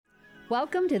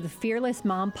Welcome to the Fearless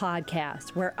Mom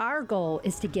Podcast, where our goal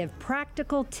is to give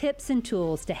practical tips and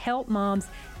tools to help moms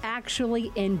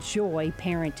actually enjoy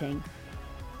parenting.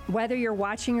 Whether you're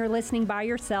watching or listening by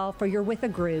yourself or you're with a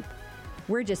group,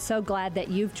 we're just so glad that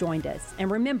you've joined us.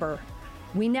 And remember,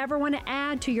 we never want to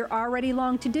add to your already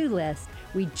long to-do list.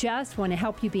 We just want to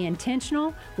help you be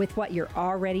intentional with what you're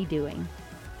already doing.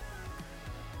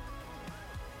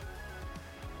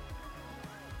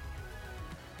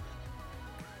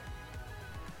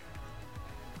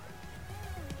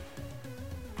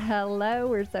 Hello,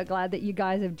 we're so glad that you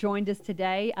guys have joined us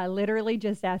today. I literally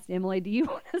just asked Emily, do you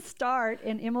want to start?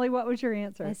 And Emily, what was your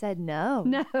answer? I said no.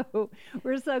 No.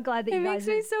 We're so glad that you guys...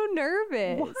 It makes me so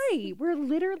nervous. Why? We're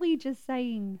literally just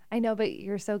saying... I know, but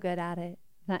you're so good at it.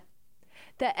 That...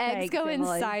 The eggs go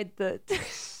Emily. inside the...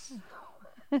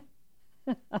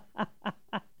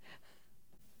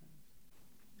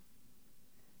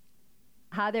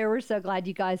 Hi there. We're so glad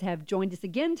you guys have joined us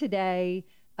again today.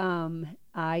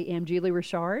 I am Julie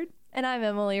Richard. And I'm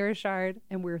Emily Richard.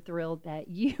 And we're thrilled that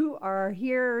you are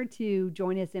here to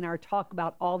join us in our talk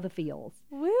about all the feels.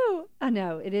 Woo! I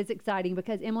know. It is exciting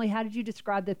because, Emily, how did you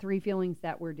describe the three feelings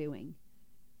that we're doing?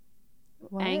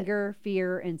 What? Anger,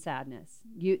 fear, and sadness.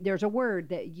 There's a word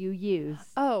that you use.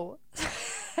 Oh,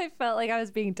 I felt like I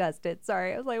was being tested.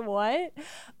 Sorry. I was like, what?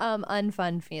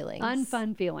 Unfun feelings.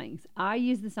 Unfun feelings. I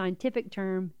use the scientific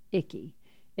term icky.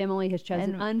 Emily has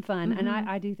chosen unfun, and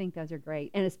I do think those are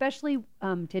great. And especially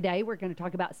today, we're going to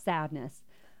talk about sadness.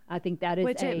 I think that is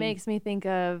Which it makes me think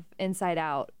of Inside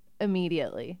Out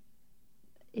immediately.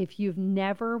 If you've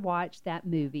never watched that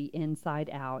movie, Inside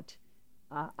Out,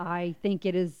 I think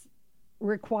it is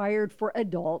required for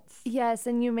adults. Yes,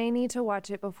 and you may need to watch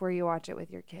it before you watch it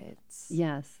with your kids.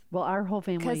 Yes. Well, our whole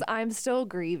family... Because I'm still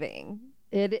grieving.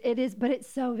 It is, but it's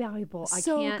so valuable.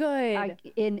 Good.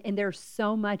 And there's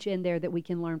so much in there that we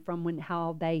can learn from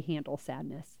how they handle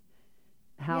sadness,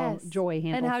 how joy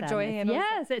handles sadness. Joy handles.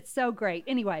 Yes, it's so great.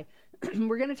 Anyway,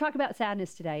 we're going to talk about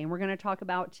sadness today, and we're going to talk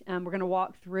about we're going to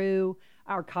walk through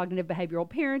our cognitive behavioral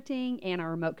parenting and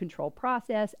our remote control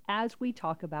process as we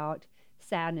talk about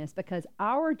sadness, because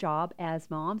our job as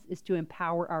moms is to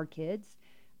empower our kids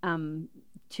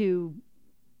to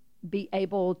be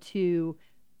able to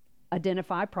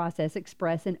identify, process,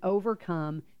 express, and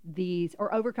overcome these, or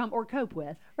cope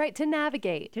with. Right, to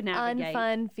navigate.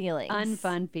 Unfun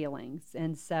feelings.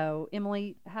 And so,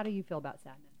 Emily, how do you feel about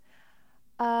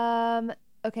sadness?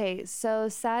 Okay, so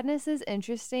sadness is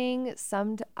interesting.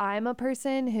 I'm a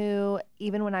person who,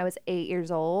 even when I was 8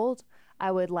 years old,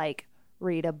 I would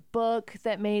read a book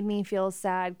that made me feel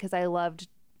sad because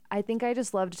I think I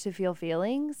just loved to feel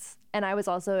feelings. And I was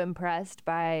also impressed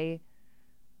by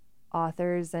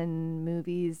authors and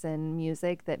movies and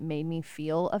music that made me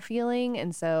feel a feeling,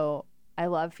 and so I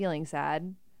love feeling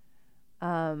sad,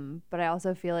 but I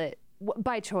also feel it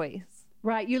by choice.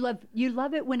 Right, you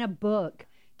love it when a book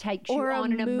takes you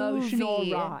on an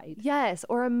emotional ride. Yes,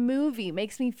 or a movie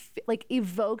makes me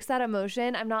evokes that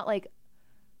emotion. I'm not like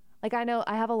I know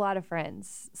I have a lot of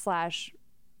friends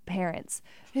 / parents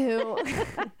who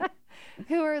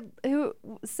who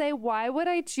say, why would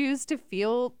I choose to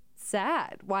feel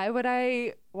sad? Why would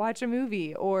I watch a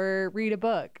movie or read a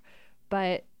book?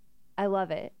 But I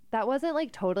love it. That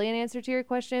wasn't totally an answer to your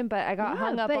question, but I got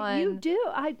hung up on... But you do.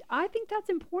 I think that's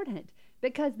important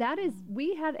because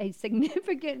we had a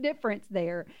significant difference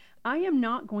there. I am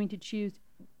not going to choose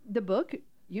the book.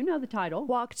 You know the title.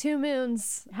 Walk Two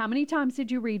Moons. How many times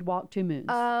did you read Walk Two Moons?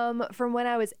 From when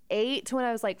I was 8 to when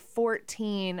I was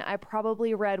 14, I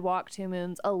probably read Walk Two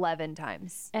Moons 11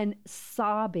 times. And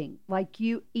sobbing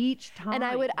you each time.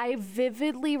 And I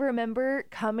vividly remember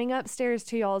coming upstairs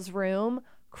to y'all's room,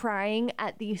 crying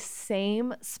at the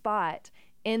same spot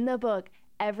in the book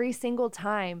every single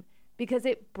time because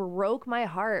it broke my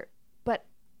heart, but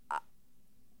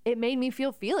it made me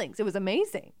feel feelings. It was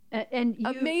amazing.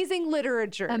 Amazing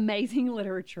literature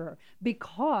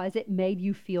because it made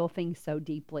you feel things so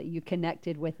deeply. You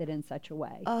connected with it in such a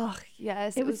way. Oh,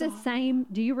 yes. It was the same.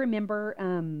 Do you remember,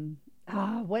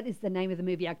 what is the name of the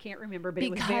movie? I can't remember, but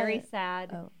it was very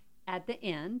sad at the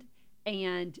end.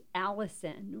 And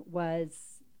Allison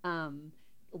was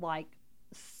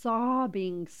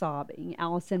sobbing.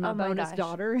 Allison, my bonus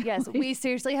daughter. Yes, we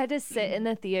seriously had to sit in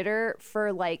the theater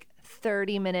for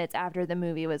 30 minutes after the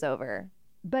movie was over.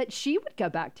 But she would go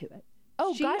back to it.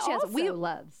 Oh, she gosh, yes.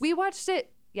 We watched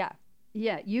it. Yeah.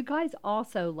 Yeah, you guys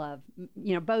also love,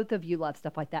 both of you love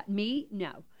stuff like that. Me,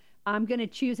 no. I'm going to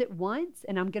choose it once,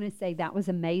 and I'm going to say that was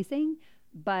amazing,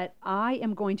 but I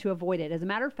am going to avoid it. As a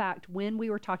matter of fact, when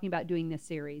we were talking about doing this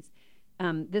series,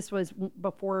 this was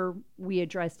before we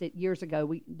addressed it years ago.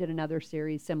 We did another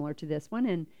series similar to this one.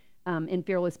 And in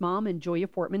Fearless Mom, and Julia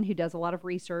Fortman, who does a lot of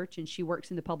research, and she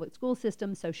works in the public school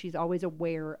system, so she's always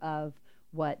aware of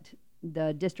what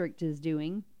the district is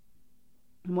doing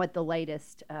and what the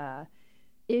latest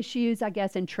issues, I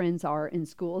guess, and trends are in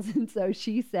schools. And so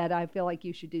she said, I feel like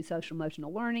you should do social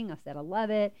emotional learning. I said, I love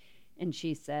it. And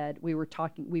she said, we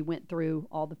went through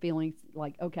all the feelings,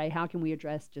 like, okay, how can we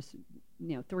address just,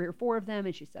 3 or 4 of them?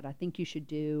 And she said, I think you should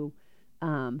do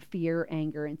fear,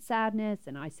 anger, and sadness.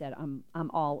 And I said,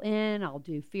 I'm all in. I'll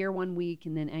do fear one week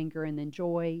and then anger and then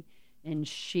joy. And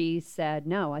she said,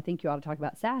 no, I think you ought to talk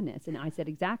about sadness. And I said,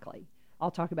 exactly.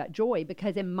 I'll talk about joy,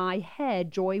 because in my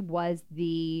head, joy was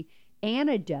the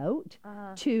antidote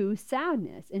to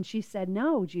sadness. And she said,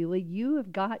 no, Julie, you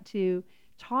have got to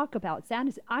talk about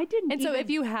sadness. I didn't. And so if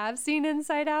you have seen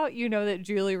Inside Out, you know that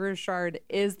Julie Richard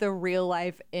is the real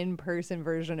life in-person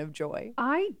version of joy.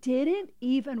 I didn't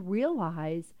even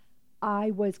realize I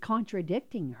was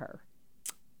contradicting her.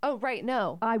 Oh, right.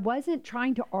 No, I wasn't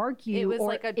trying to argue. it was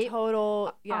like a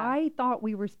total. Yeah. I thought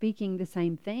we were speaking the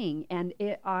same thing, and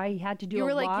I had to do. You were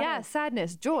a like, lot yeah, of,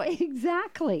 sadness, joy.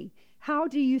 exactly. How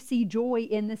do you see joy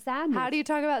in the sadness? How do you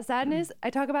talk about sadness? I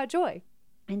talk about joy.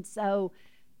 And so,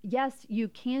 yes, you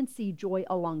can see joy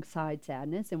alongside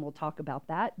sadness, and we'll talk about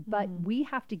that. But we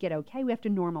have to get okay. We have to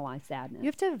normalize sadness. You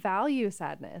have to value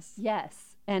sadness.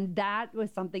 Yes. And that was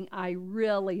something I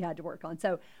really had to work on.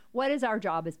 So what is our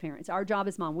job as parents? Our job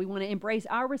as mom, we want to embrace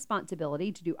our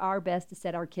responsibility to do our best to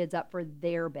set our kids up for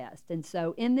their best. And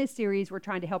so in this series, we're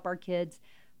trying to help our kids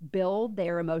build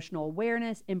their emotional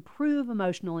awareness, improve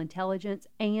emotional intelligence,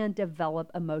 and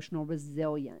develop emotional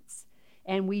resilience.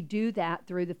 And we do that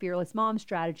through the Fearless Mom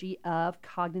strategy of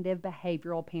cognitive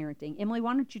behavioral parenting. Emily,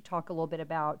 why don't you talk a little bit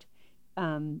about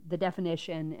the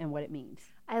definition and what it means?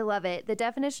 I love it. The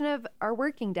definition of our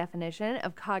working definition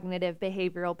of cognitive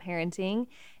behavioral parenting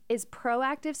is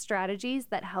proactive strategies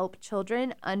that help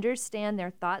children understand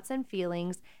their thoughts and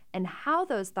feelings and how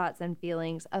those thoughts and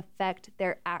feelings affect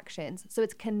their actions. So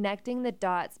it's connecting the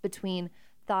dots between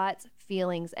thoughts,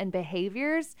 feelings, and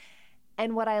behaviors.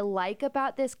 And what I like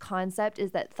about this concept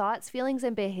is that thoughts, feelings,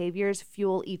 and behaviors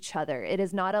fuel each other. It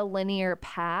is not a linear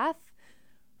path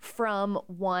from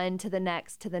one to the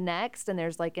next, and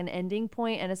there's like an ending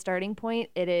point and a starting point.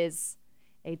 It is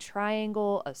a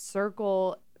triangle, a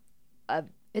circle.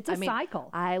 It's a cycle.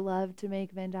 I love to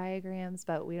make Venn diagrams,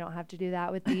 but we don't have to do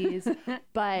that with these.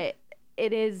 But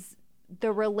it is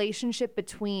the relationship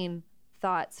between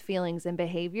thoughts, feelings, and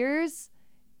behaviors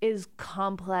is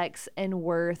complex and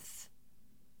worth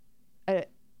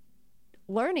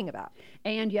learning about.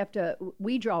 And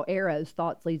we draw arrows,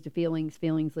 thoughts leads to feelings,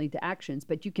 feelings lead to actions,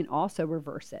 but you can also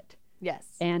reverse it. Yes.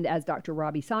 And as Dr.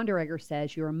 Robbie Sonderegger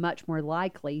says, you're much more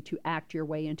likely to act your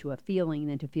way into a feeling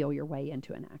than to feel your way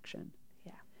into an action.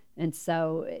 Yeah. And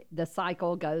so the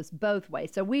cycle goes both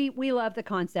ways. So we love the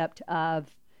concept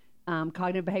of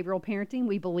cognitive behavioral parenting.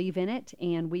 We believe in it,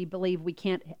 and we believe we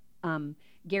can't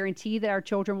guarantee that our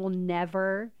children will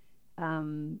never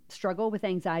struggle with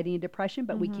anxiety and depression,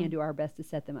 but we can do our best to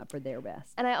set them up for their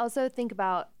best. And I also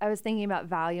I was thinking about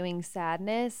valuing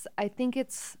sadness. I've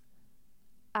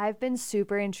been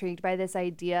super intrigued by this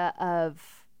idea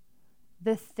of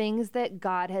the things that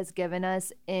God has given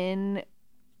us in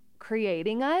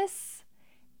creating us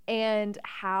and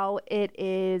how it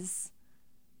is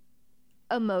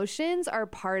emotions are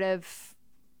part of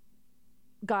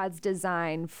God's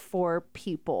design for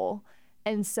people.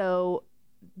 And so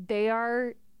they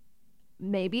are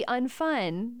maybe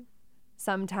unfun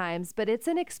sometimes, but it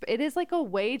is like a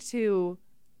way to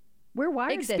we're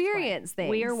wired experience this way.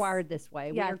 things. We are wired this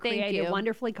way. Yeah, we are created you.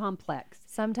 wonderfully complex.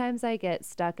 Sometimes I get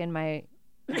stuck in my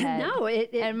head. No,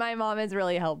 and my mom is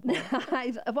really helpful.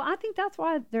 I think that's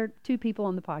why there are 2 people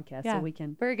on the podcast, so we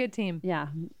can. We're a good team. Yeah.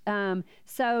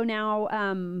 So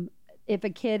now, if a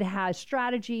kid has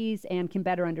strategies and can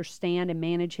better understand and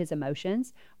manage his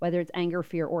emotions, whether it's anger,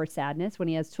 fear, or sadness, when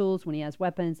he has tools, when he has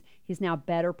weapons, he's now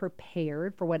better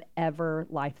prepared for whatever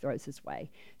life throws his way.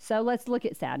 So let's look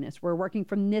at sadness. We're working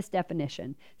from this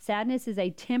definition. Sadness is a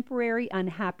temporary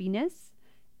unhappiness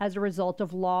as a result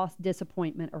of loss,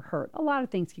 disappointment, or hurt. A lot of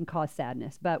things can cause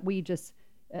sadness, but we just,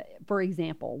 for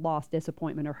example, loss,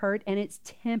 disappointment, or hurt, and it's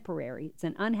temporary. It's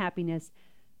an unhappiness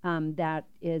that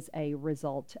is a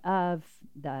result of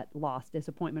that loss,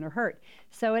 disappointment, or hurt.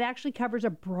 So it actually covers a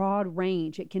broad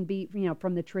range. It can be,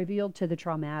 from the trivial to the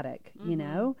traumatic,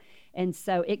 and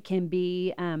so it can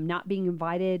be not being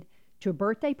invited to a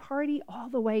birthday party all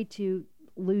the way to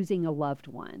losing a loved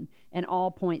one and all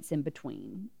points in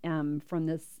between, from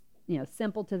this,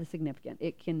 simple to the significant.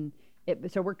 It can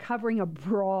So we're covering a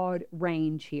broad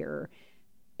range here.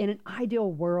 In an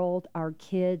ideal world, our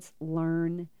kids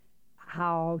learn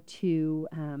how to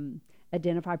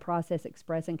identify, process,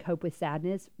 express, and cope with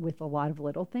sadness with a lot of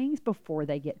little things before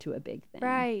they get to a big thing.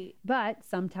 Right. But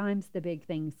sometimes the big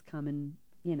things come in,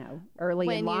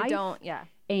 early in life. When you don't, yeah.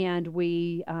 And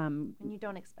we... when you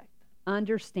don't expect them.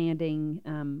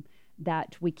 Understanding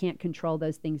that we can't control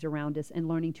those things around us and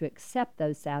learning to accept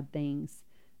those sad things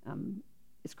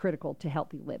is critical to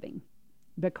healthy living.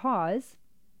 Because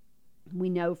we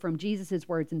know from Jesus'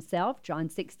 words himself, John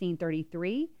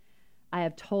 16:33, I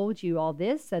have told you all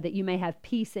this so that you may have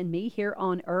peace in me here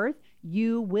on earth.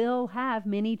 You will have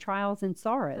many trials and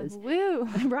sorrows. Woo.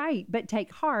 Right. But take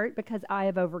heart because I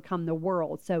have overcome the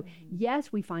world. So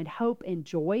yes, we find hope and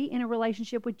joy in a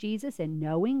relationship with Jesus and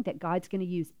knowing that God's going to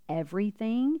use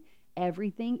everything,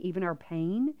 even our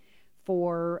pain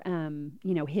for,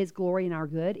 his glory and our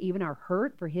good, even our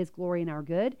hurt for his glory and our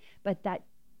good. But that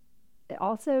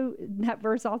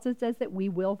verse also says that we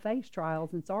will face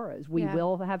trials and sorrows. We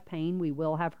will have pain. We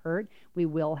will have hurt. We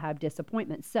will have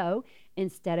disappointment. So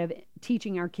instead of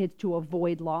teaching our kids to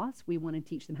avoid loss, we want to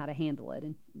teach them how to handle it.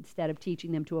 And instead of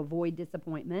teaching them to avoid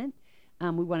disappointment,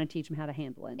 we want to teach them how to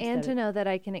handle it. And to know that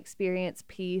I can experience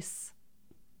peace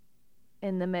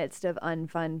in the midst of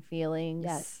unfun feelings.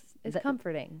 Yes. Is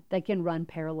comforting. They can run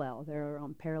parallel. They're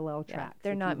on parallel tracks.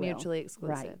 They're not mutually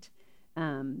exclusive.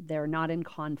 Right. They're not in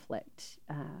conflict.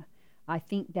 I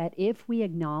think that if we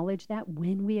acknowledge that,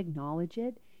 when we acknowledge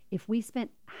it, if we spent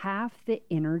half the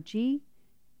energy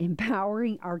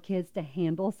empowering our kids to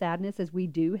handle sadness as we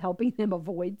do helping them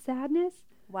avoid sadness,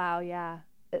 wow, yeah,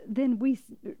 then we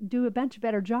do a much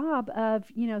better job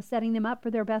of, setting them up for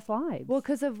their best lives. Well,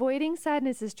 because avoiding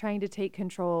sadness is trying to take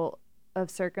control of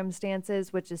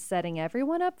circumstances, which is setting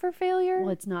everyone up for failure. Well,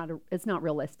 it's not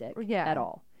realistic at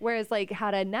all. Whereas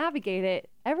how to navigate it,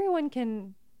 everyone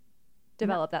can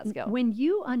develop that skill. When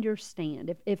you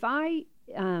understand, if I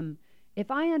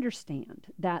understand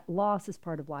that loss is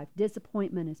part of life,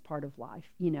 disappointment is part of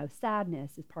life,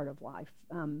 sadness is part of life,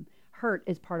 hurt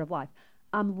is part of life,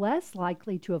 I'm less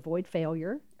likely to avoid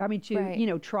failure.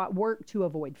 Work to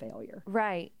avoid failure.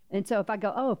 Right. And so if I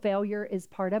go, failure is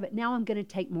part of it, now I'm going to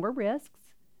take more risks.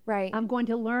 Right. I'm going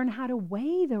to learn how to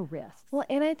weigh the risks. Well,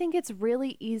 and I think it's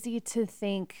really easy to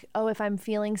think, if I'm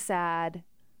feeling sad,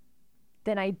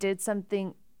 then I did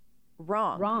something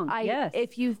wrong. Yes.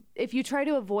 If you try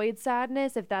to avoid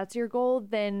sadness, if that's your goal,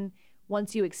 then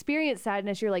once you experience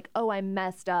sadness, you're like, I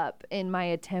messed up in my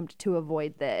attempt to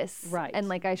avoid this. Right.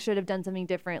 And I should have done something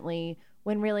differently,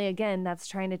 when really, again, that's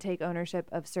trying to take ownership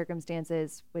of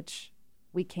circumstances, which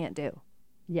we can't do.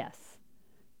 Yes.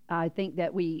 I think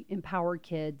that we empower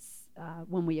kids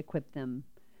when we equip them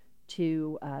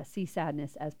to see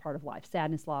sadness as part of life.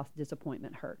 Sadness, loss,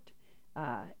 disappointment, hurt.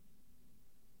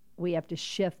 We have to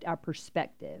shift our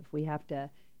perspective. We have to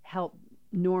help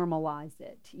normalize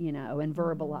it, and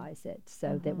verbalize it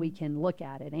so that we can look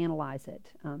at it, analyze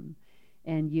it,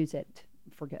 and use it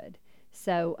for good.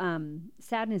 So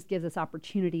sadness gives us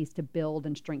opportunities to build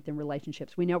and strengthen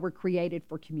relationships. We know we're created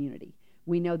for community.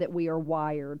 We know that we are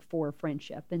wired for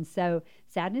friendship. And so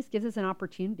sadness gives us an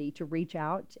opportunity to reach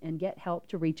out and get help,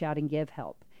 to reach out and give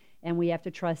help. And we have to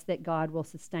trust that God will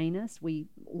sustain us. We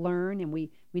learn, and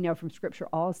we know from Scripture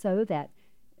also that,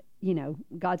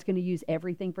 God's going to use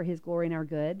everything for his glory and our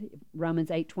good.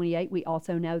 Romans 8:28, we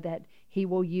also know that he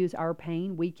will use our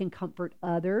pain. We can comfort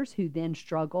others who then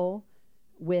struggle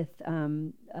with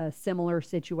a similar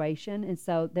situation. And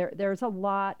so there's a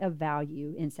lot of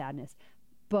value in sadness.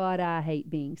 But I hate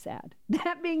being sad.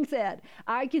 That being said,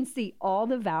 I can see all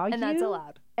the value. And that's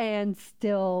allowed. And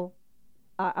still,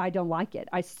 I don't like it.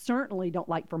 I certainly don't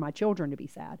like for my children to be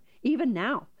sad. Even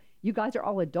now, you guys are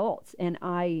all adults, and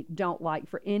I don't like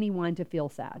for anyone to feel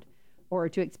sad or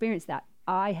to experience that.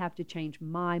 I have to change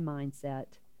my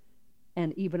mindset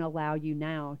and even allow you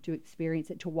now to experience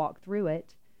it, to walk through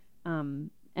it. And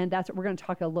that's what we're going to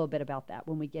talk a little bit about that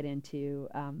when we get into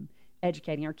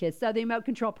educating our kids. So the emote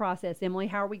control process, Emily,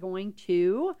 how are we going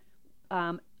to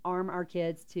arm our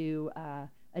kids to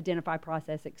identify,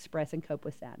 process, express, and cope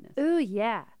with sadness? Ooh,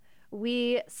 yeah.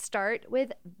 We start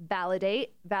with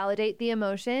validate the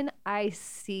emotion. I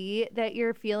see that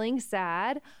you're feeling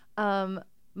sad.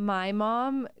 My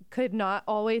mom could not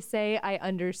always say, I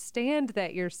understand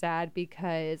that you're sad,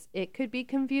 because it could be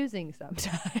confusing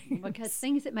sometimes. Because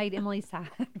things that made Emily sad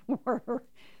were,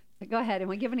 go ahead, and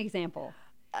we give an example.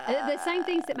 The same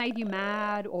things that made you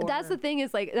mad, or that's the thing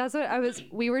is that's what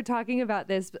we were talking about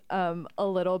this a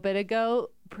little bit ago.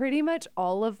 Pretty much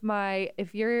all of my,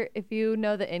 if you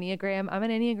know the Enneagram, I'm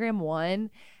an Enneagram 1.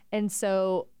 And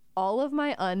so all of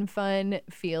my unfun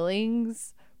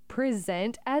feelings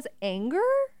present as anger.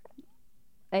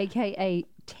 AKA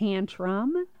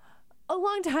tantrum. A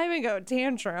long time ago,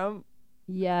 tantrum.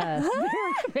 Yes,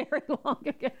 very, very long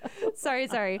ago.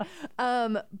 Sorry.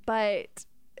 But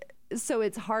so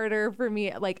it's harder for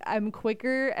me. Like, I'm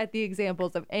quicker at the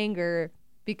examples of anger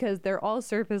because they're all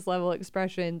surface level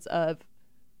expressions of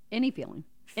Any feeling,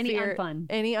 any fear, unfun.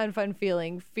 any unfun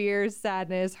feeling, fear,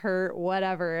 sadness, hurt,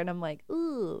 whatever. And I'm like,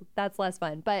 ooh, that's less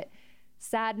fun. But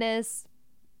sadness,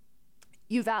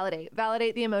 you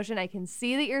validate the emotion. I can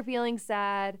see that you're feeling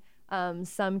sad.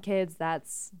 Some kids,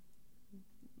 that's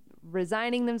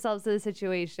resigning themselves to the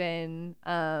situation.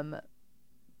 That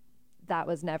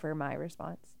was never my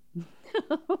response.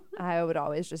 I would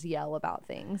always just yell about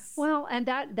things. Well, and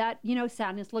that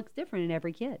sadness looks different in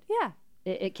every kid. Yeah.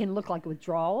 It can look like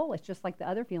withdrawal. It's just like the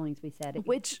other feelings we said.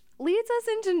 Which leads us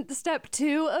into step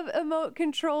 2 of emote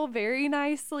control very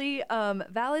nicely.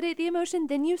 Validate the emotion,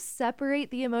 then you separate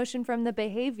the emotion from the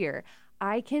behavior.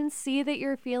 I can see that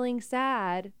you're feeling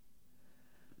sad.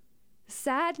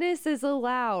 Sadness is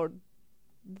allowed.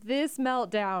 This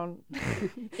meltdown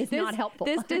It's not helpful.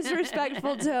 This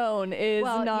disrespectful tone is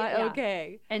not yeah.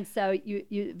 okay. And so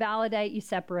you validate, you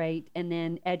separate, and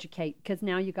then educate, because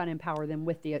now you've got to empower them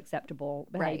with the acceptable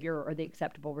behavior or the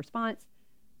acceptable response,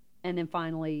 and then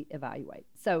finally evaluate.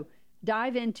 So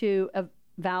dive into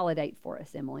validate for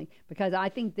us, Emily, because I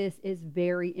think this is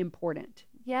very important.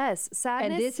 Yes,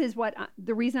 sadness. And this is what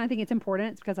the reason I think it's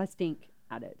important is because I stink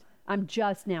at it. I'm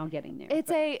just now getting there.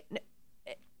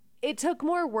 It took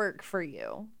more work for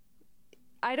you.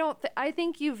 I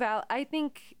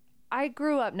think I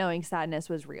grew up knowing sadness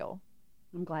was real.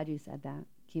 I'm glad you said that.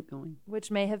 Keep going.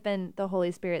 Which may have been the Holy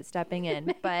Spirit stepping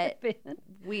in, but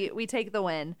we take the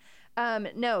win.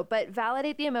 No, but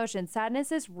validate the emotion.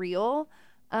 Sadness is real.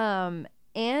 And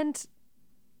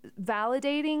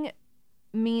validating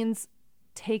means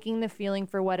taking the feeling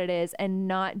for what it is and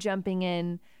not jumping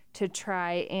in to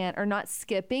try or not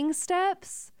skipping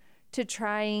steps to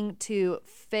trying to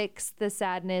fix the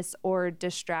sadness or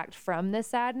distract from the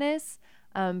sadness.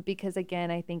 Because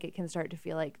again, I think it can start to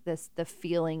feel like the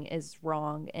feeling is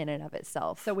wrong in and of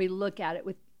itself. So we look at it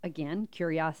with, again,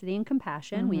 curiosity and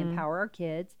compassion. Mm-hmm. We empower our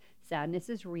kids. Sadness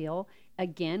is real.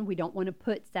 Again, we don't want to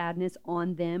put sadness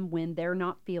on them when they're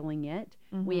not feeling it.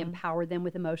 Mm-hmm. We empower them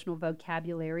with emotional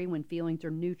vocabulary when feelings are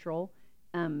neutral.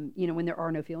 When there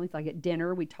are no feelings, like at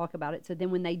dinner, we talk about it. So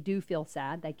then when they do feel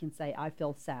sad, they can say, I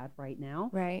feel sad right now.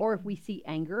 Right. Or if we see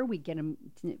anger, we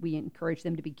encourage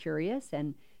them to be curious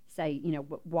and say,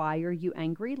 why are you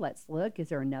angry? Let's look. Is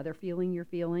there another feeling you're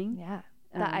feeling? Yeah.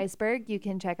 The iceberg, you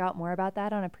can check out more about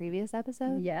that on a previous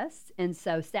episode. Yes. And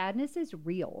so sadness is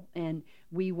real and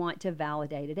we want to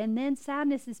validate it. And then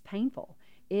sadness is painful.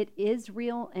 It is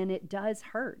real and it does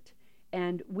hurt.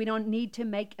 And we don't need to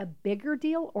make a bigger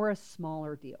deal or a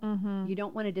smaller deal. Mm-hmm. You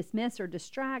don't want to dismiss or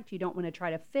distract. You don't want to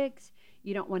try to fix.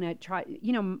 You don't want to try.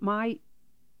 My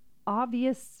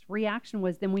obvious reaction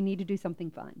was then we need to do something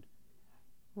fun.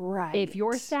 Right. If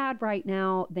you're sad right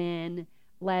now, then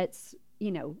let's,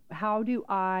 how do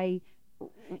I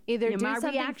either do my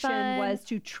something reaction fun was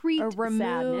to treat or remove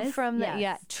sadness from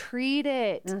the, treat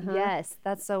it. Uh-huh. Yes,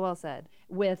 that's so well said.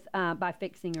 With by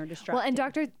fixing or distracting. Well, and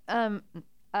Dr.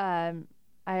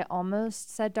 I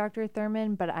almost said Dr.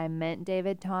 Thurman, but I meant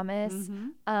David Thomas.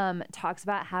 Mm-hmm. Talks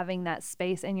about having that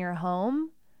space in your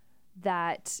home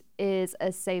that is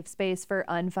a safe space for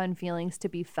unfun feelings to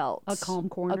be felt. A calm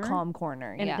corner. A calm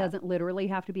corner. And it doesn't literally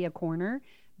have to be a corner,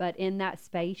 but in that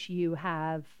space you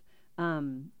have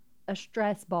a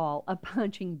stress ball, a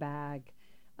punching bag,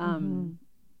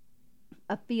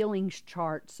 a feelings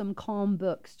chart, some calm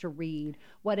books to read,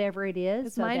 whatever it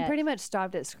is. So mine pretty much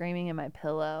stopped at screaming in my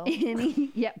pillow.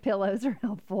 Pillows are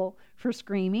helpful for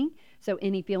screaming. So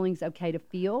any feeling's okay to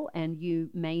feel, and you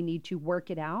may need to work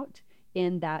it out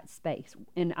in that space.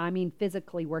 And I mean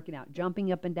physically working out,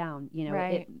 jumping up and down.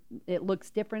 Right. It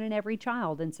looks different in every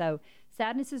child. And so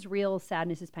sadness is real,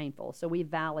 sadness is painful. So we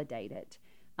validate it.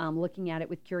 Looking at it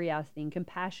with curiosity and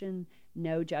compassion,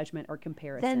 no judgment or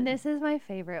comparison. Then this is my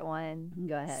favorite one.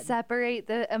 Go ahead. Separate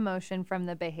the emotion from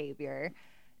the behavior.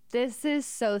 This is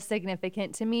so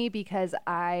significant to me because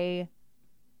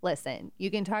listen, you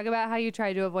can talk about how you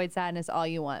try to avoid sadness all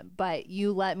you want, but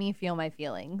you let me feel my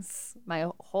feelings.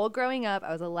 My whole growing up,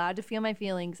 I was allowed to feel my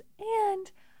feelings,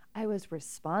 and I was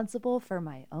responsible for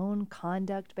my own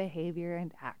conduct, behavior,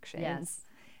 and actions. Yes.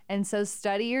 And so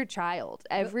study your child.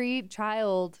 Every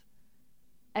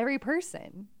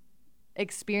person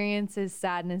experiences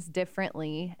sadness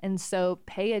differently. And so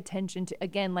pay attention to,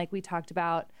 again, like we talked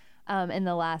about in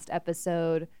the last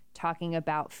episode, talking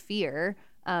about fear.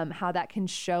 how that can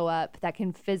show up, that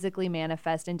can physically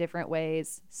manifest in different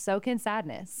ways. So can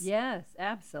sadness. Yes,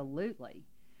 absolutely.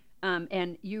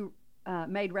 And you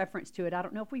made reference to it. I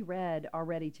don't know if we read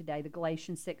already today the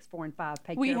Galatians 6, 4, and 5.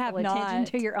 Pay We careful have attention not.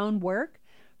 to your own work,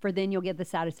 for then you'll get the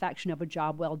satisfaction of a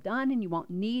job well done, and you won't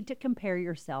need to compare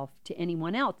yourself to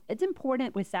anyone else. It's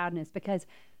important with sadness because,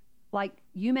 like,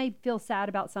 you may feel sad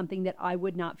about something that I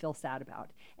would not feel sad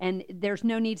about. And there's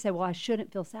no need to say, well, I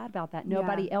shouldn't feel sad about that.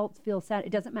 Nobody else feels sad.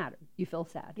 It doesn't matter. You feel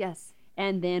sad. Yes.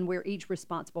 And then we're each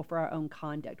responsible for our own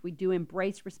conduct. We do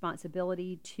embrace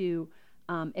responsibility to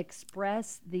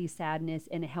express the sadness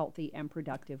in a healthy and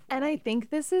productive way. And I think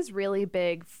this is really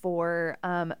big for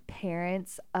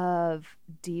parents of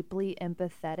deeply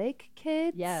empathetic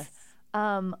kids. Yes.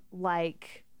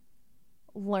 Like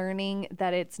learning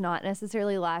that it's not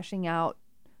necessarily lashing out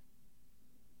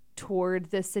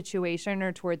toward the situation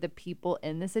or toward the people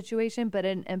in the situation, but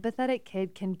an empathetic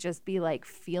kid can just be like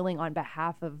feeling on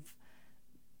behalf of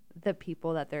the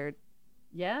people that they're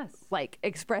Yes. like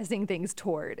expressing things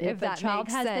toward. If that a child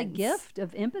makes has the sense. gift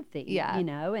of empathy, Yeah.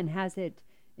 and has it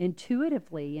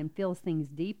intuitively and feels things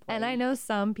deeply. And I know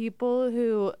some people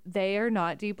who they are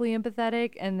not deeply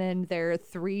empathetic, and then their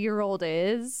 3-year-old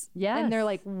is. Yes. And they're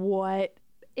like, what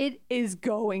it is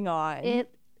going on?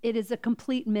 It is a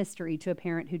complete mystery to a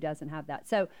parent who doesn't have that.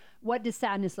 So what does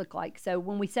sadness look like? So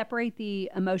when we separate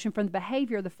the emotion from the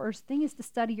behavior, the first thing is to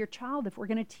study your child. If we're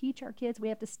going to teach our kids, we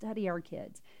have to study our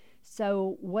kids.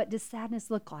 So what does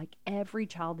sadness look like? Every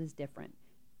child is different.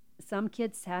 Some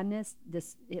kids' sadness,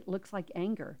 it looks like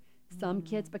anger. Some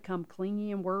kids become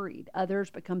clingy and worried.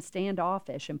 Others become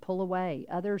standoffish and pull away.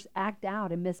 Others act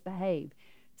out and misbehave.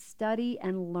 Study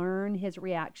and learn his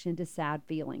reaction to sad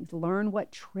feelings. Learn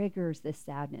what triggers this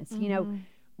sadness.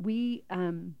 We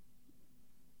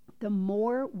the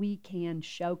more we can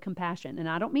show compassion, and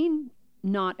I don't mean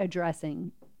not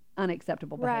addressing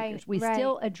unacceptable behaviors. We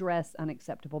still address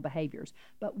unacceptable behaviors.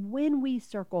 But when we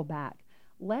circle back,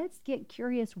 let's get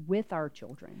curious with our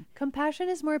children. Compassion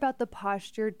is more about the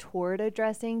posture toward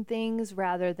addressing things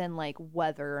rather than like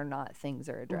whether or not things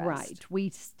are addressed. Right. We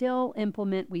still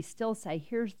implement, we still say,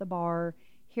 here's the bar,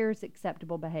 here's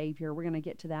acceptable behavior. We're going to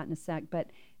get to that in a sec. But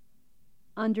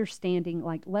understanding,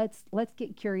 like, let's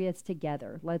get curious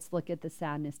together. Let's look at the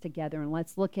sadness together, and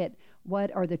let's look at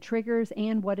what are the triggers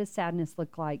and what does sadness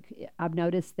look like. I've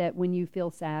noticed that when you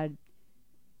feel sad,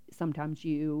 sometimes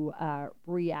you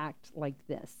react like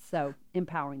this. So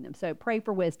empowering them. So pray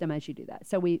for wisdom as you do that.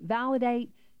 So we validate,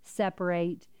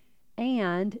 separate,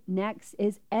 and next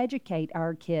is educate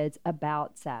our kids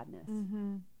about sadness.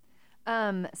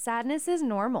 Sadness is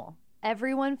normal.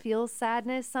 Everyone feels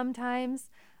sadness sometimes.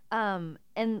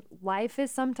 And life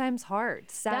is sometimes hard.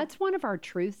 That's one of our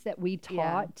truths that we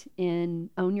taught in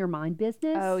Own Your Mind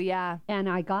Business. Oh, yeah. And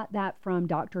I got that from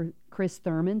Dr. Chris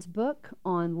Thurman's book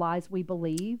on Lies We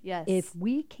Believe. Yes. If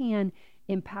we can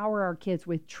empower our kids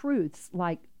with truths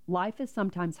like life is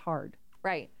sometimes hard.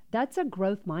 Right. That's a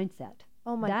growth mindset.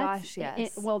 Oh my gosh,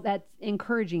 yes. That's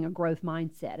encouraging a growth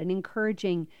mindset and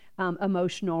encouraging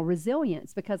emotional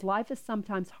resilience, because life is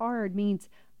sometimes hard means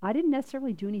I didn't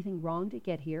necessarily do anything wrong to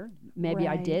get here. Maybe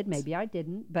I did, maybe I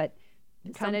didn't, but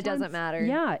kind of doesn't matter.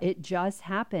 Yeah, it just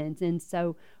happens. And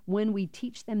so when we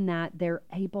teach them that, they're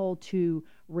able to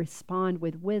respond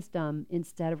with wisdom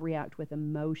instead of react with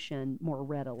emotion more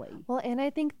readily. Well, and I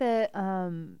think that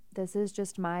this is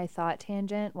just my thought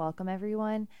tangent. Welcome,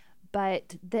 everyone.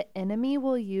 But the enemy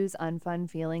will use unfun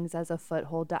feelings as a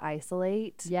foothold to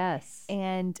isolate. Yes.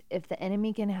 And if the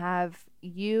enemy can have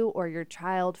you or your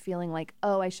child feeling like,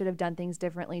 oh, I should have done things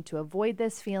differently to avoid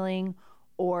this feeling,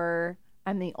 or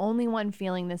I'm the only one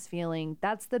feeling this feeling,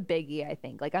 that's the biggie, I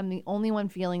think. Like, I'm the only one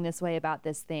feeling this way about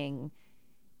this thing.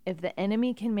 If the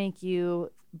enemy can make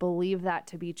you believe that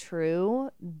to be true,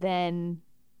 then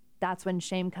that's when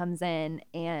shame comes in,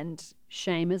 and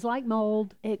shame is like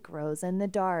mold. It grows in the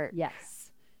dark.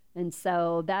 Yes. And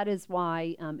so that is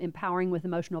why empowering with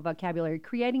emotional vocabulary,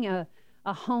 creating a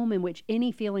home in which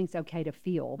any feeling's okay to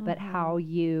feel, but how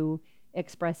you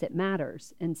express it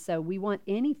matters. And so we want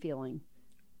any feeling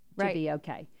to be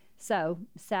okay. So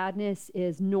sadness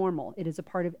is normal. It is a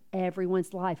part of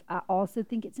everyone's life. I also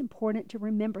think it's important to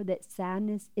remember that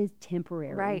sadness is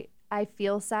temporary. Right. I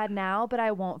feel sad now, but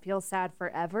I won't feel sad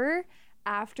forever.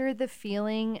 After the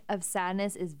feeling of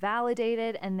sadness is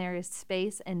validated and there is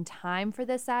space and time for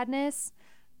the sadness,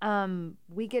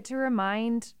 we get to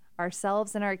remind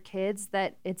ourselves and our kids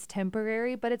that it's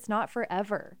temporary, but it's not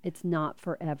forever. It's not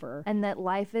forever. And that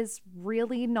life is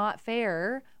really not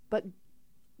fair, but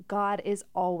God is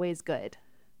always good.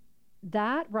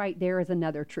 that right there is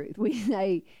another truth. We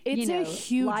say, It's a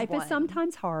huge life one. is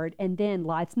sometimes hard, and then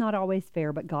life's not always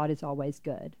fair, but God is always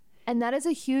good. And that is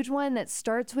a huge one that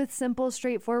starts with simple,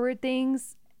 straightforward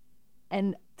things.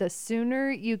 And the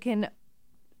sooner you can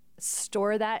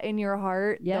store that in your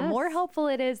heart, the more Yes. helpful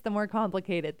it is, the more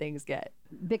complicated things get.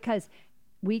 Because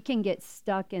we can get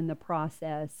stuck in the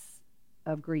process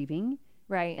of grieving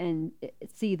Right. and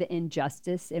see the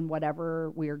injustice in whatever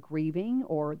we're grieving,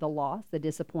 or the loss, the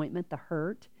disappointment, the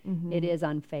hurt. It is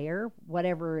unfair,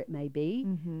 whatever it may be.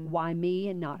 Why me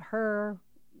and not her?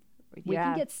 We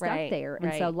can get stuck there.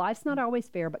 And so life's not always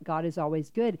fair, but God is always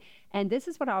good. And this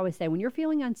is what I always say: when you're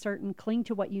feeling uncertain, cling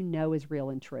to what you know is real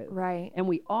and true. Right. And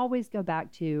we always go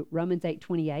back to Romans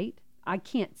 8:28. I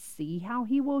can't see how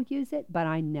he will use it, but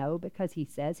I know because he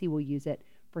says he will use it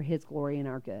for his glory and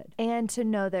our good. And to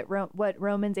know that what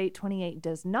Romans 8:28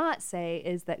 does not say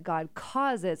is that God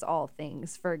causes all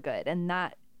things for good. And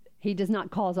that, He does not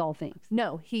cause all things.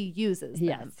 no, he uses them.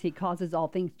 Yes, he causes all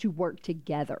things to work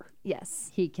together.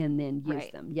 Yes. He can then use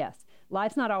Right. them. Yes.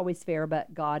 Life's not always fair,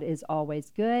 but God is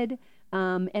always good.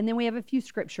 And then we have a few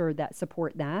scripture that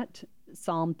support that.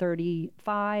 Psalm 30,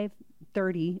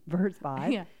 verse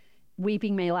 5. Yeah.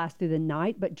 Weeping may last through the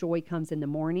night, but joy comes in the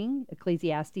morning.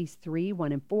 Ecclesiastes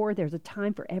 3:1-4. There's a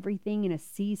time for everything and a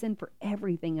season for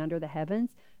everything under the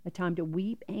heavens, a time to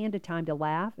weep and a time to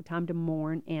laugh, a time to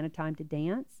mourn and a time to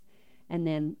dance. And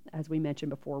then, as we mentioned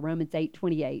before, Romans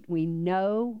 8:28. We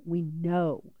know, we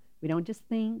don't just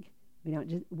think,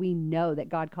 we know that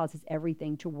God causes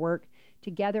everything to work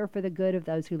together for the good of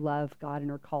those who love God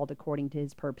and are called according to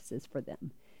his purposes for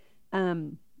them.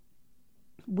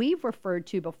 We've referred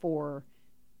to before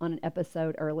on an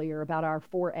episode earlier about our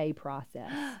 4A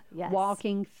process. Yes.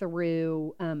 Walking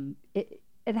through, it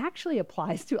actually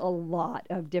applies to a lot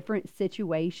of different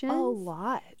situations. A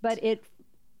lot. But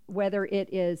whether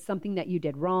it is something that you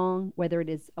did wrong, whether it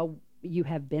is you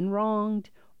have been wronged,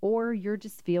 or you're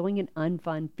just feeling an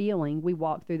unfun feeling, we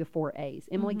walk through the 4A's.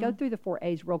 Emily, go through the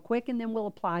 4A's real quick, and then we'll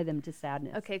apply them to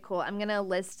sadness. Okay, cool. I'm going to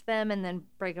list them and then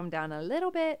break them down a little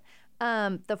bit.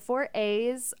 The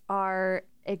 4A's are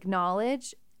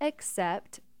acknowledge,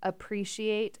 accept,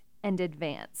 appreciate, and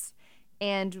advance.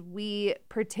 And we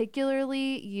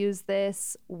particularly use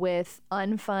this with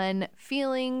unfun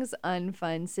feelings,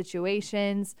 unfun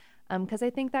situations, because I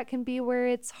think that can be where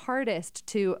it's hardest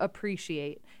to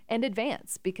appreciate and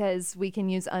advance, because we can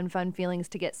use unfun feelings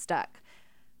to get stuck.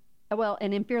 Well,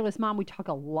 and in Fearless Mom, we talk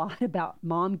a lot about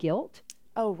mom guilt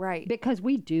Oh, right. because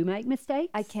we do make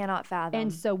mistakes. I cannot fathom.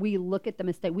 And so we look at the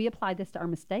mistake. We apply this to our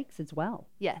mistakes as well.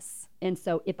 Yes. And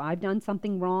so if I've done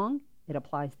something wrong, it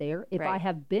applies there. If I Right.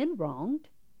 have been wronged,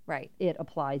 Right. it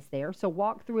applies there. So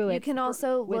walk through it. You can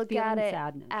also with look at feeling it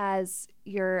sadness. as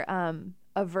your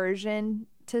aversion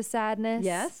to sadness.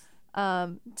 Yes.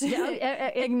 To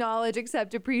it- acknowledge,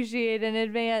 accept, appreciate, and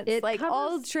advance. It Like all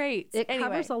covers- traits. It Anyway.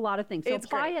 covers a lot of things. So It's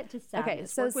apply great. it to sadness. Okay,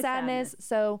 so Work with sadness.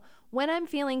 So when I'm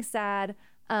feeling sad,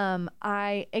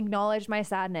 I acknowledge my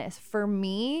sadness. For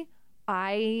me,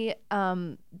 I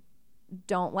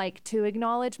don't like to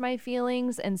acknowledge my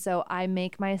feelings, and so I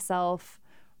make myself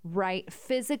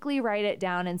physically write it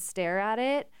down and stare at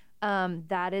it.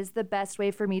 That is the best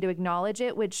way for me to acknowledge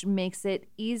it, which makes it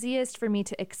easiest for me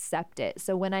to accept it.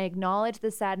 So when I acknowledge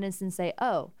the sadness and say,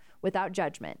 "Oh," without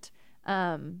judgment,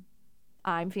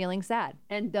 I'm feeling sad.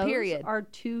 And those Period. are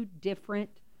two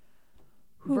different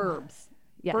verbs.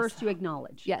 Yes. First, you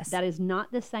acknowledge. Yes. That is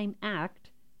not the same act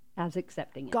as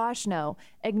accepting it. Gosh, no.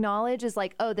 Acknowledge is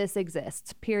like, "Oh, this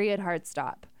exists. Period. Hard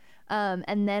stop."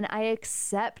 And then I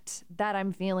accept that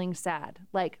I'm feeling sad.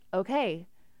 Like, okay,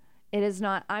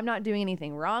 I'm not doing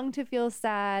anything wrong to feel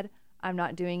sad. I'm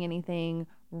not doing anything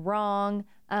wrong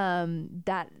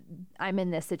that I'm in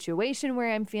this situation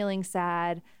where I'm feeling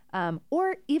sad.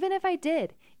 Or even if I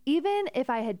did, even if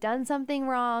I had done something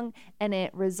wrong and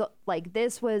like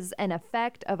this was an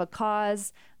effect of a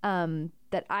cause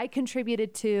that I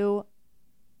contributed to,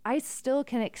 I still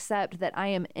can accept that I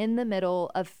am in the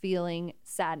middle of feeling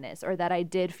sadness, or that I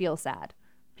did feel sad.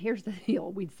 Here's the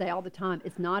deal. We'd say all the time,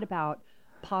 it's not about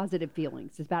positive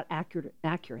feelings. It's about accurate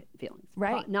feelings.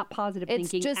 Right. Not positive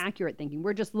It's thinking, just- accurate thinking.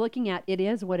 We're just looking at it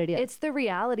is what it is. It's the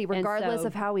reality, regardless so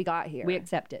of how we got here. We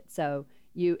accept it. So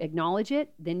you acknowledge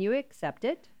it, then you accept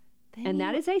it. And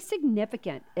that is a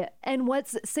significant. And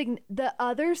what's the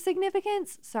other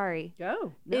significance? Sorry.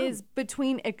 Is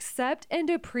between accept and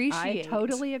I appreciate.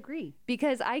 totally agree.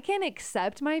 Because I can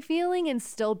accept my feeling and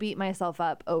still beat myself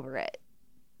up over it.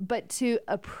 But to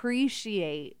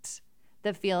appreciate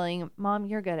the feeling, Mom,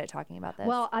 you're good at talking about this.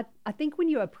 Well, I think when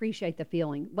you appreciate the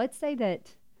feeling, let's say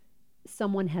that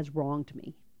someone has wronged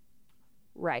me.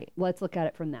 Right. Let's look at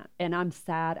it from that. And I'm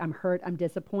sad, I'm hurt, I'm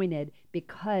disappointed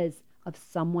because of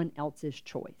someone else's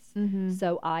choice.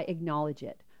 So I acknowledge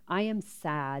it. I am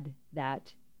sad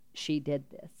that she did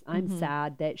this. I'm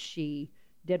sad that she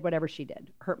did whatever she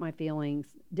did, hurt my feelings,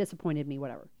 disappointed me,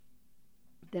 whatever.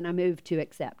 Then I move to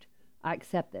accept. I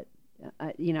accept it.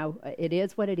 It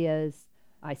is what it is.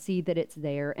 I see that it's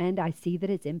there, and I see that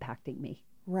it's impacting me.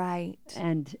 Right.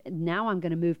 And now I'm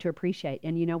going to move to appreciate.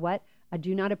 And you know what? I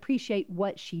do not appreciate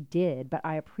what she did, but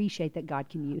I appreciate that God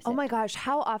can use it. Oh my gosh,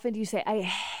 how often do you say, I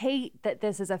hate that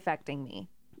this is affecting me?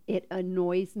 It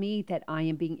annoys me that I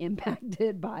am being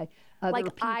impacted by other Like,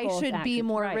 people's I should be actions.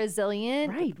 more Right.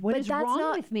 resilient. Right. What but is that's wrong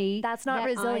not- with me? That's not that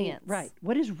resilience. Right.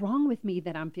 What is wrong with me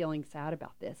that I'm feeling sad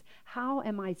about this? How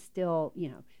am I still,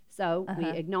 So we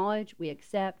acknowledge, we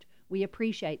accept, we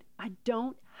appreciate. I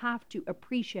don't have to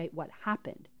appreciate what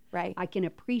happened. Right. I can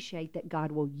appreciate that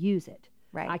God will use it.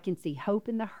 Right. I can see hope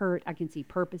in the hurt. I can see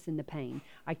purpose in the pain.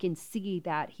 I can see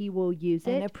that He will use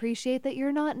And it. appreciate that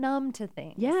you're not numb to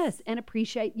things. Yes, and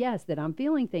appreciate, that I'm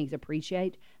feeling things.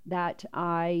 Appreciate that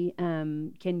I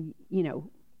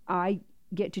I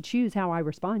get to choose how I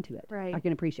respond to it. Right. I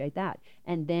can appreciate that.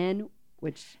 And then,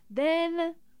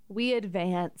 Then we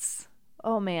advance.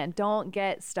 Oh man, don't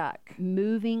get stuck.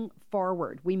 moving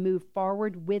forward. We move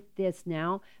forward with this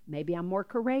now. Maybe I'm more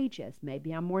courageous.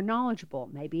 Maybe I'm more knowledgeable.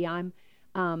 Maybe I'm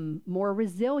more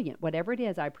resilient. Whatever it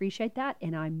is, I appreciate that,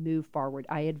 and I move forward.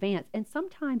 I advance. And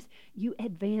sometimes you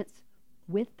advance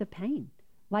with the pain.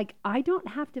 Like, I don't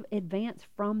have to advance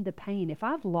from the pain. If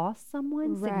I've lost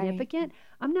someone Right. significant,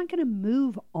 I'm not going to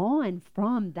move on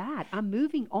from that. I'm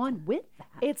moving on with that.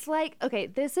 It's like, okay,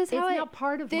 this is how It's now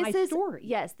part of my story.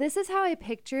 Yes, this is how I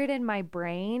picture it in my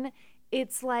brain.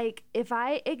 It's like if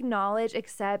I acknowledge,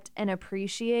 accept, and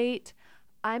appreciate,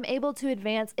 I'm able to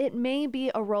advance. It may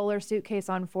be a roller suitcase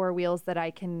on 4 wheels that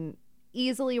I can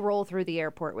easily roll through the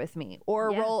airport with me, or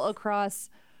Yes. roll across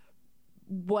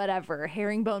whatever,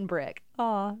 herringbone brick.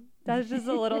 Aw, that's just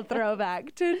a little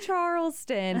throwback to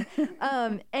Charleston.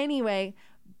 Anyway,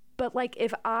 but like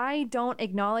if I don't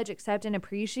acknowledge, accept, and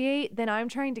appreciate, then I'm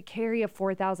trying to carry a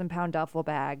 4,000-pound duffel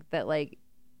bag that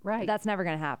Right. that's never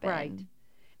going to happen. Right.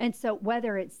 And so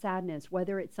whether it's sadness,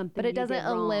 whether it's something But it you doesn't did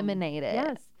wrong, eliminate it.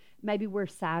 Yes. Maybe we're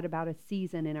sad about a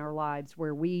season in our lives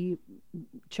where we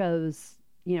chose,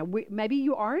 maybe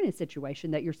you are in a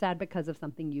situation that you're sad because of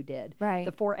something you did. Right.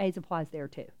 The 4 A's applies there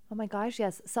too. Oh my gosh,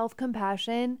 yes.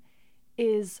 Self-compassion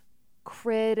is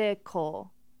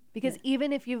critical because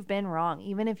even if you've been wrong,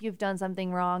 even if you've done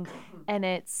something wrong and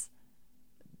it's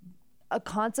a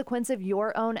consequence of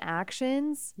your own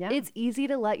actions, Yeah. it's easy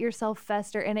to let yourself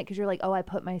fester in it because you're like, oh, I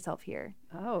put myself here.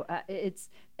 Oh, it's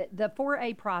the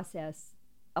 4A process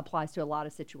applies to a lot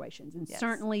of situations, and Yes.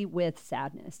 certainly with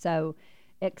sadness. So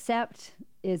accept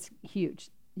is huge.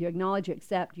 You acknowledge, you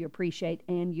accept, you appreciate,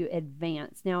 and you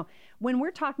advance. Now, when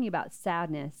we're talking about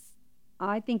sadness,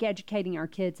 I think educating our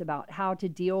kids about how to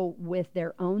deal with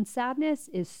their own sadness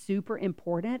is super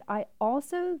important. I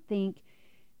also think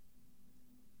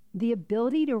the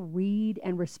ability to read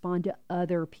and respond to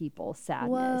other people's sadness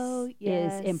Whoa,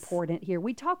 yes. is important here.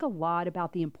 We talk a lot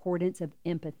about the importance of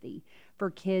empathy for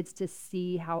kids to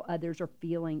see how others are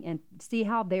feeling and see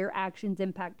how their actions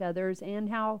impact others and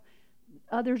how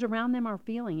others around them are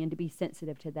feeling, and to be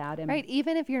sensitive to that. And Right.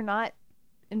 Even if you're not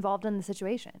involved in the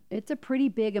situation. it's a pretty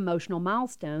big emotional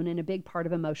milestone, and a big part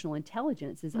of emotional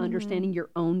intelligence is understanding your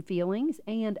own feelings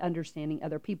and understanding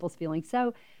other people's feelings.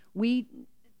 So we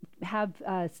have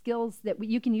skills that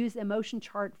you can use the emotion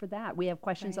chart for that. We have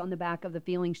questions Right. on the back of the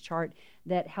feelings chart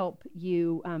that help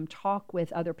you talk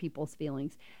with other people's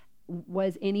feelings.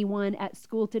 Was anyone at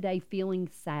school today feeling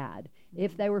sad?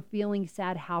 If they were feeling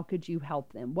sad, how could you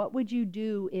help them? What would you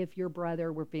do if your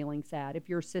brother were feeling sad, if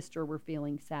your sister were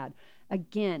feeling sad?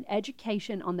 Again,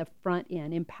 education on the front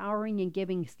end, empowering and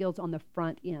giving skills on the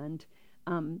front end.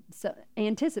 So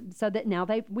that now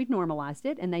we've normalized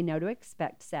it, and they know to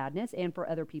expect sadness and for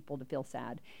other people to feel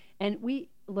sad. And we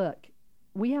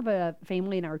have a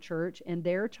family in our church, and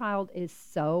their child is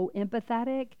so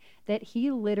empathetic that he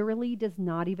literally does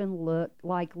not even look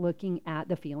like looking at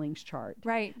the feelings chart.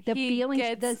 Right. The He feelings,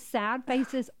 gets- the sad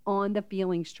faces on the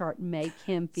feelings chart make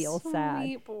him feel sad.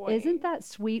 Sweet boy. Isn't that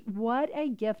sweet? What a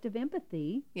gift of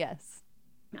empathy. Yes.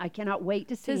 I cannot wait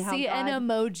to see To how see God an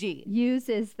emoji.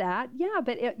 uses that. Yeah,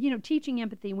 but teaching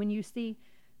empathy, when you see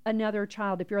another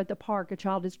child, if you're at the park, a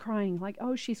child is crying, like,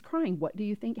 oh, she's crying. What do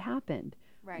you think happened?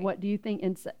 Right. What do you think?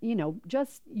 And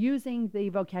just using the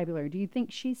vocabulary. Do you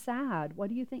think she's sad? What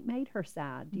do you think made her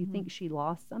sad? Do you think she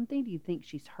lost something? Do you think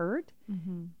she's hurt?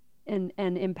 Mm-hmm.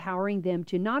 And empowering them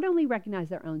to not only recognize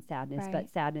their own sadness, Right. but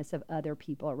sadness of other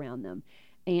people around them.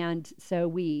 And so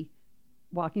we,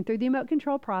 walking through the emote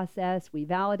control process, we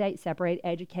validate, separate,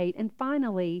 educate, and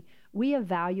finally, we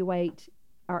evaluate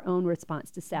our own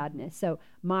response to sadness. So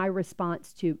my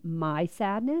response to my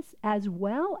sadness, as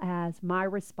well as my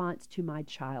response to my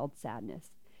child's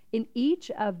sadness. In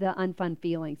each of the unfun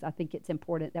feelings, I think it's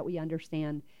important that we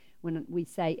understand when we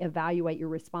say evaluate your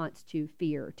response to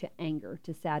fear, to anger,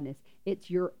 to sadness, it's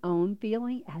your own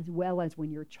feeling as well as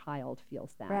when your child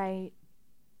feels that. Right.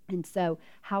 And so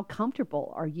how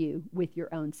comfortable are you with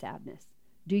your own sadness?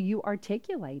 Do you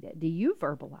articulate it? Do you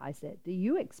verbalize it? Do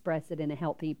you express it in a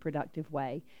healthy, productive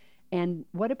way? And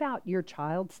what about your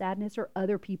child's sadness or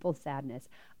other people's sadness?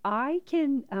 I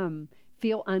can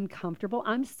feel uncomfortable.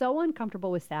 I'm so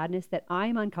uncomfortable with sadness that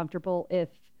I'm uncomfortable if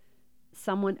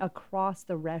someone across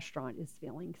the restaurant is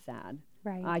feeling sad.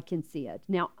 Right. I can see it.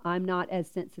 Now, I'm not as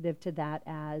sensitive to that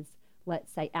as,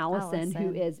 let's say, Allison.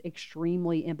 Who is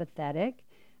extremely empathetic.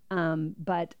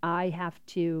 But I have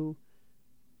to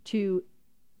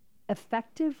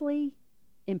effectively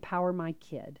empower my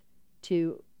kid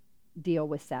to deal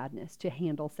with sadness, to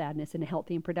handle sadness in a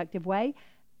healthy and productive way.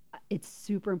 It's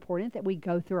super important that we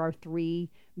go through our 3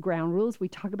 ground rules. We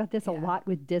talk about this a lot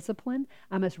with discipline.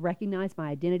 I must recognize my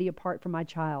identity apart from my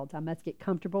child's. I must get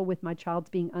comfortable with my child's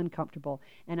being uncomfortable.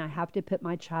 And I have to put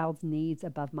my child's needs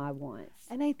above my wants.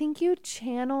 And I think you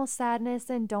channel sadness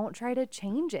and don't try to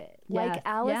change it. Yes, like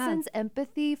Allison's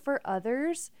empathy for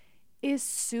others is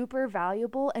super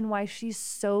valuable and why she's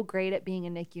so great at being a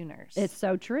NICU nurse. It's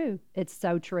so true. It's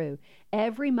so true.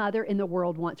 Every mother in the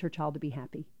world wants her child to be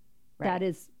happy. Right. That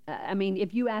is, I mean,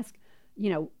 if you ask,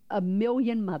 1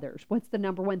 million mothers, what's the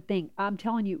number one thing? I'm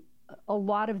telling you, a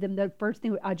lot of them, the first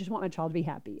thing, I just want my child to be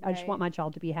happy. I just want my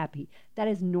child to be happy. That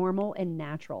is normal and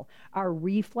natural. Our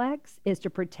reflex is to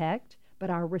protect,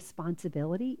 but our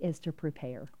responsibility is to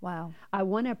prepare. Wow. I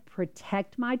want to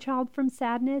protect my child from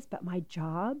sadness, but my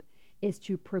job is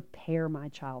to prepare my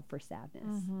child for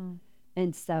sadness. Mm-hmm.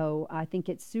 And so I think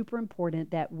it's super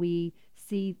important that we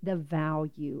see the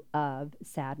value of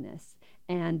sadness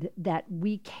and that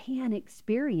we can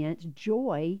experience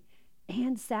joy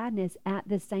and sadness at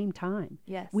the same time.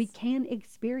 Yes. We can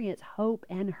experience hope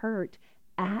and hurt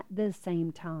at the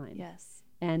same time. Yes.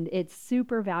 And it's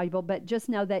super valuable, but just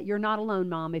know that you're not alone,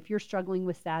 Mom. If you're struggling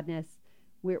with sadness,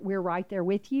 we're right there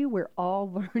with you. We're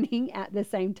all learning at the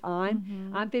same time.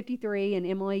 Mm-hmm. I'm 53 and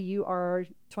Emily, you are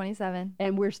 27.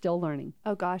 And we're still learning.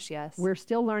 Oh gosh, yes. We're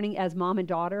still learning as mom and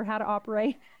daughter how to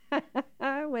operate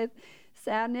with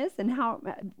sadness and how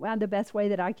the best way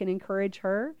that I can encourage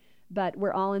her. But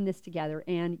we're all in this together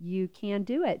and you can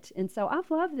do it. And so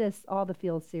I've loved this All the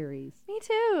Feels series. Me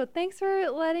too. Thanks for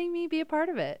letting me be a part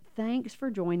of it. Thanks for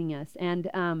joining us.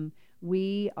 And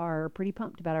we are pretty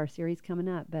pumped about our series coming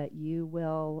up, but you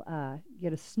will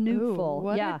get a snootful. Ooh,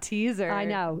 what a teaser. I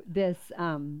know. This,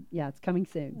 it's coming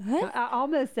soon. I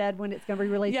almost said when it's going to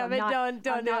be released. Yeah, I'm but not,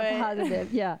 don't I'm do not it.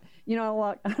 positive. Yeah. I don't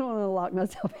want to lock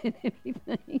myself in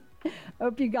anything.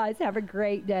 Hope you guys have a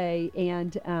great day,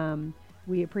 and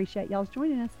we appreciate y'all's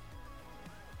joining us.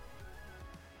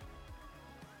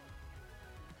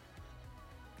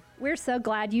 We're so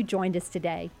glad you joined us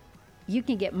today. You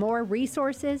can get more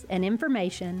resources and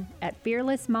information at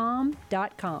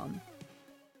fearlessmom.com.